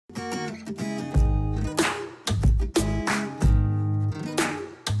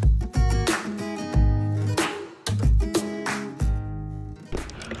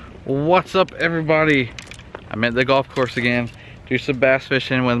What's up, everybody? I'm at the golf course again. Do some bass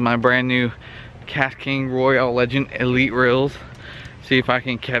fishing with my brand new KastKing Royale Legend Elite reels. See if I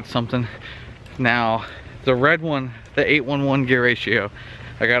can catch something. Now, the red one, the 8-1-1 gear ratio.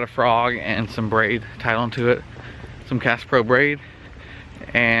 I got a frog and some braid tied onto it. Some Cast Pro braid.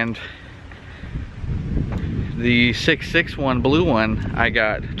 And the 6-6-1 blue one, I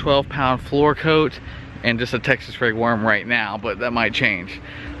got 12-pound floor coat and just a Texas rig worm right now, but that might change.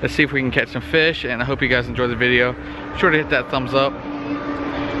 Let's see if we can catch some fish, and I hope you guys enjoy the video. Be sure to hit that thumbs up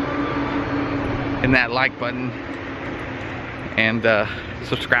and that like button and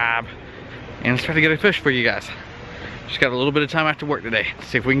subscribe, and let's try to get a fish for you guys. Just got a little bit of time after work today. Let's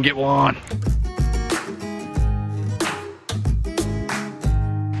see if we can get one.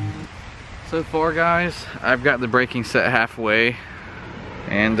 So far, guys, I've got the braking set halfway,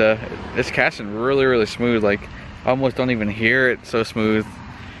 and it's casting really smooth. Like, I almost don't even hear it, so smooth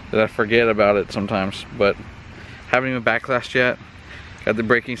that I forget about it sometimes. But haven't even backlashed yet. Got the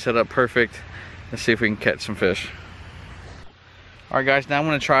braking set up perfect. Let's see if we can catch some fish. All right, guys, now I'm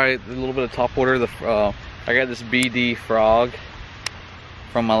gonna try a little bit of top water. I got this BD frog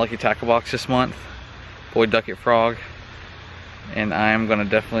from my Lucky Tackle Box this month, Boy Ducket frog, and I'm gonna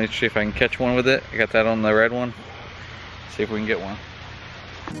definitely see if I can catch one with it. I got that on the red one. See if we can get one.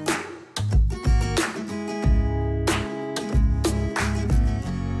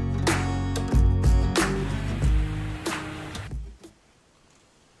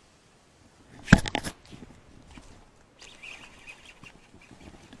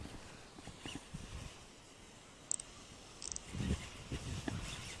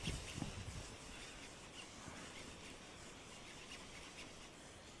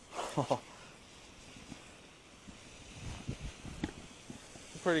 Oh.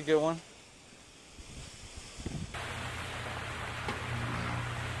 Pretty good one.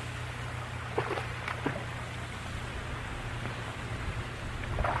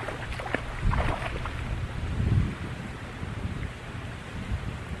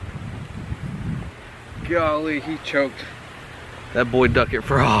 Golly, he choked that Boy Ducket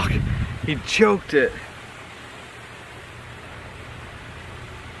frog. He choked it.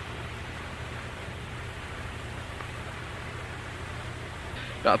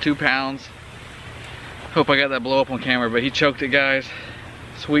 About 2 pounds. Hope I got that blow up on camera, but he choked it, guys.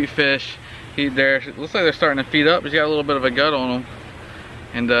 Sweet fish. Looks like they're starting to feed up. He's got a little bit of a gut on him.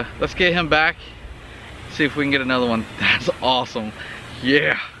 And let's get him back. See if we can get another one. That's awesome.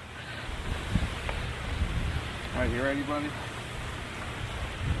 Yeah. All right, you ready, buddy?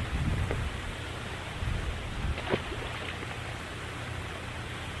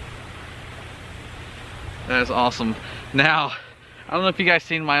 That is awesome. Now, I don't know if you guys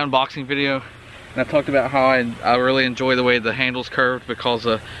seen my unboxing video, and I talked about how I really enjoy the way the handle's curved because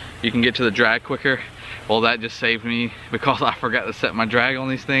you can get to the drag quicker. Well, that just saved me because I forgot to set my drag on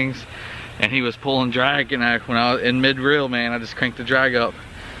these things, and he was pulling drag, and when I was in mid-reel, man, I just cranked the drag up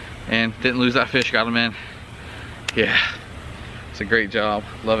and didn't lose that fish, got him in. Yeah, it's a great job,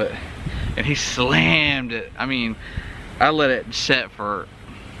 love it. And he slammed it. I mean, I let it set for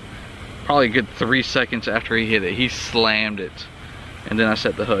probably a good 3 seconds after he hit it. He slammed it. And then I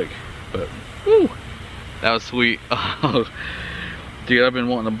set the hook, but woo, that was sweet. Oh, dude, I've been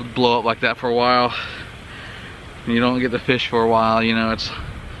wanting to blow up like that for a while. You don't get the fish for a while, you know. It's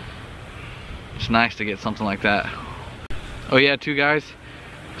nice to get something like that. Oh yeah, too, guys,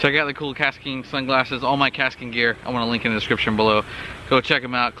 check out the cool KastKing sunglasses. All my KastKing gear, I want to link in the description below. Go check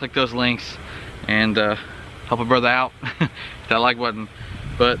them out. Click those links and help a brother out. Hit that like button.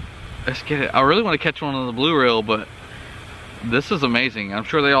 But let's get it. I really want to catch one on the blue reel, but this is amazing. I'm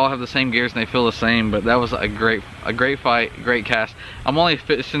sure they all have the same gears and they feel the same, but that was a great fight, great cast. I'm only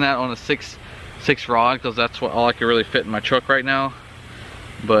fishing that on a 6 rod because that's all I can really fit in my truck right now.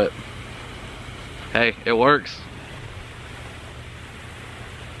 But hey, it works.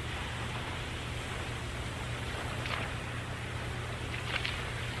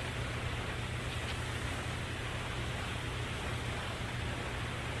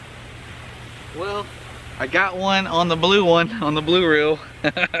 Well, I got one on the blue reel.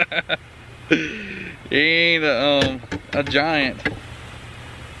 He ain't a giant.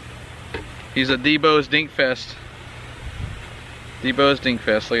 He's a Debo's Dinkfest. Debo's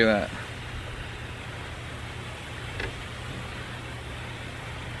Dinkfest, look at that.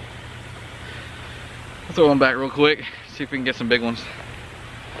 I'll throw him back real quick, see if we can get some big ones.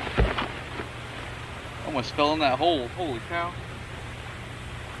 Almost fell in that hole, holy cow.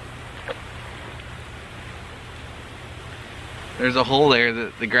 There's a hole there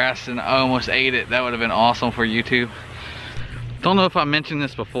that the grass and I almost ate it. That would have been awesome for YouTube. Don't know if I mentioned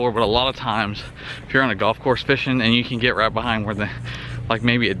this before, but a lot of times if you're on a golf course fishing and you can get right behind where the, like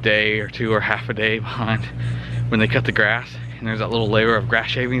maybe a day or two or half a day behind when they cut the grass, and there's that little layer of grass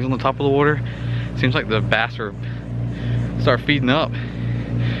shavings on the top of the water, it seems like the bass are start feeding up.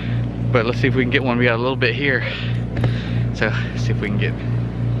 But let's see if we can get one. We got a little bit here, so let's see if we can get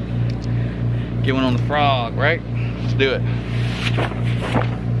one on the frog, right? Let's do it.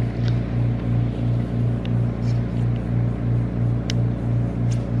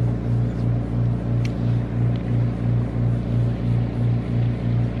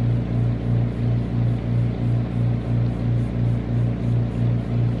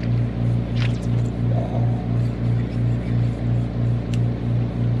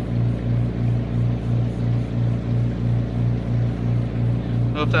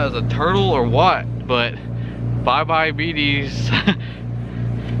 I don't know if that was a turtle or what, but bye bye BD's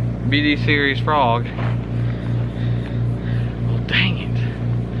BD series frog. Oh dang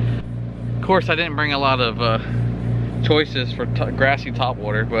it. Of course I didn't bring a lot of choices for grassy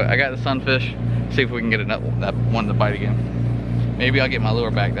topwater, but I got the sunfish. See if we can get that one to bite again. Maybe I'll get my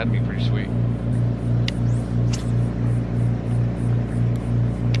lure back. That'd be pretty sweet.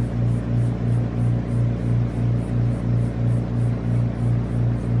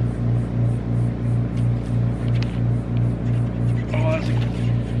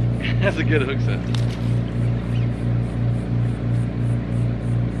 That's a good hook set.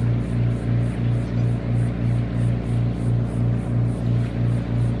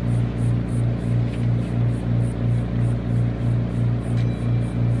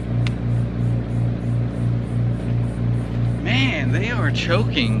 Man, they are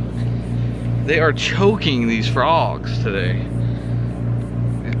choking. They are choking these frogs today.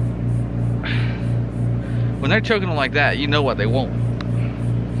 When they're choking them like that, you know what they want.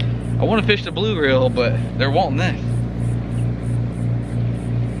 I want to fish the blue reel, but they're wanting this.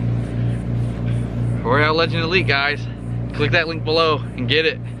 Royale Legend Elite, guys. Click that link below and get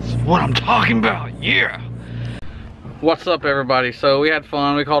it. That's what I'm talking about, yeah. What's up, everybody? So we had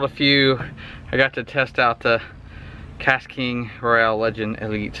fun. We caught a few. I got to test out the KastKing Royale Legend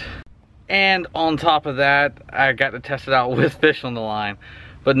Elite. And on top of that, I got to test it out with fish on the line.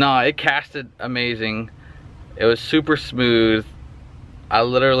 But no, it casted amazing. It was super smooth. I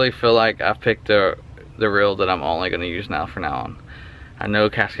literally feel like I picked the reel that I'm only going to use now from now on. I know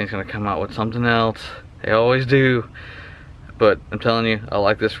KastKing's going to come out with something else. They always do. But I'm telling you, I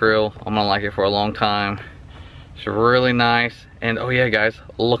like this reel. I'm going to like it for a long time. It's really nice. And oh yeah, guys,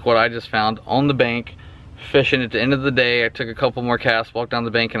 look what I just found on the bank. Fishing at the end of the day. I took a couple more casts, walked down the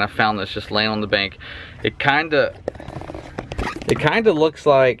bank, and I found this just laying on the bank. It kind of looks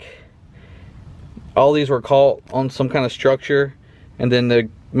like all these were caught on some kind of structure. And then the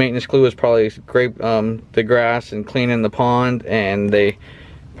maintenance crew was probably scrape the grass and cleaning the pond, and they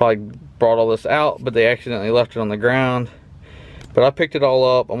probably brought all this out, but they accidentally left it on the ground. But I picked it all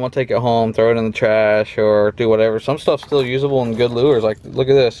up. I'm gonna take it home, throw it in the trash, or do whatever. Some stuff's still usable and good lures. Like, look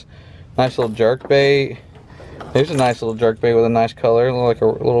at this, nice little jerk bait. There's a nice little jerk bait with a nice color, like a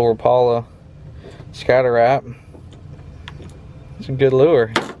little Rapala scatter wrap. It's a good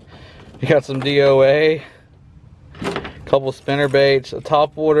lure. You got some DOA. Couple spinner baits, a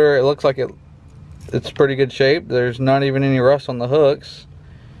top water. It looks like it's pretty good shape. There's not even any rust on the hooks.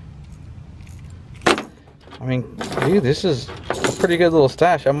 I mean, dude, this is a pretty good little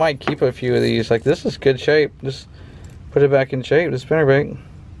stash. I might keep a few of these. Like, this is good shape. Just put it back in shape, the spinner bait.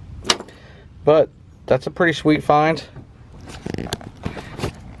 But that's a pretty sweet find.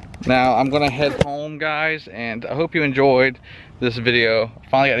 Now I'm gonna head home, guys, and I hope you enjoyed this video.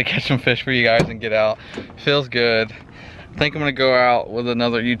 Finally got to catch some fish for you guys and get out. Feels good. I think I'm gonna go out with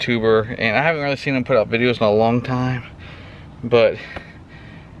another YouTuber, and I haven't really seen him put out videos in a long time, but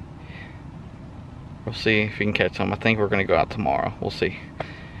we'll see if we can catch some. I think we're gonna go out tomorrow. We'll see.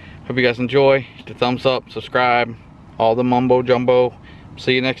 Hope you guys enjoy. Hit the thumbs up, subscribe, all the mumbo jumbo.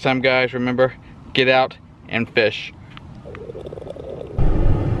 See you next time, guys. Remember, get out and fish.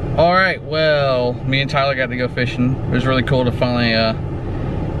 All right, well, me and Tyler got to go fishing. It was really cool to finally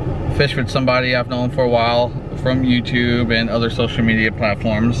fish with somebody I've known for a while from YouTube and other social media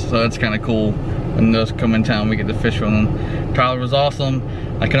platforms. So it's kind of cool when those come in town, we get to fish with them. Tyler was awesome.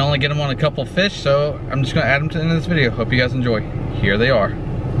 I can only get him on a couple fish, so I'm just gonna add them to the end of this video. Hope you guys enjoy. Here they are.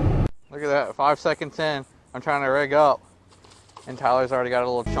 Look at that, 5 seconds in. I'm trying to rig up, and Tyler's already got a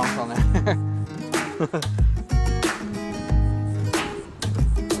little chunk on there.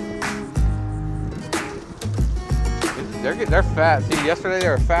 They're fat. See, yesterday they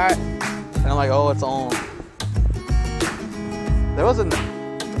were fat, and I'm like, oh, it's on. There wasn't.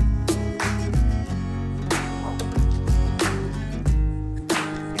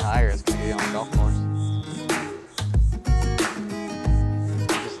 Higher it's gonna get on the golf course. It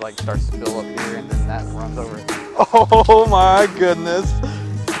just like starts to fill up here and then that runs over. Oh my goodness.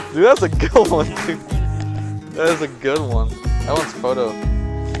 Dude, that's a good one, dude. That is a good one. That one's photo.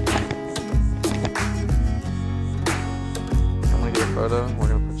 I'm gonna get a photo. We're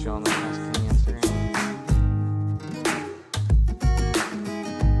gonna put you on the KastKing Instagram.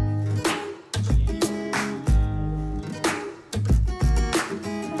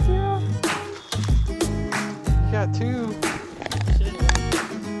 Yeah. You got two.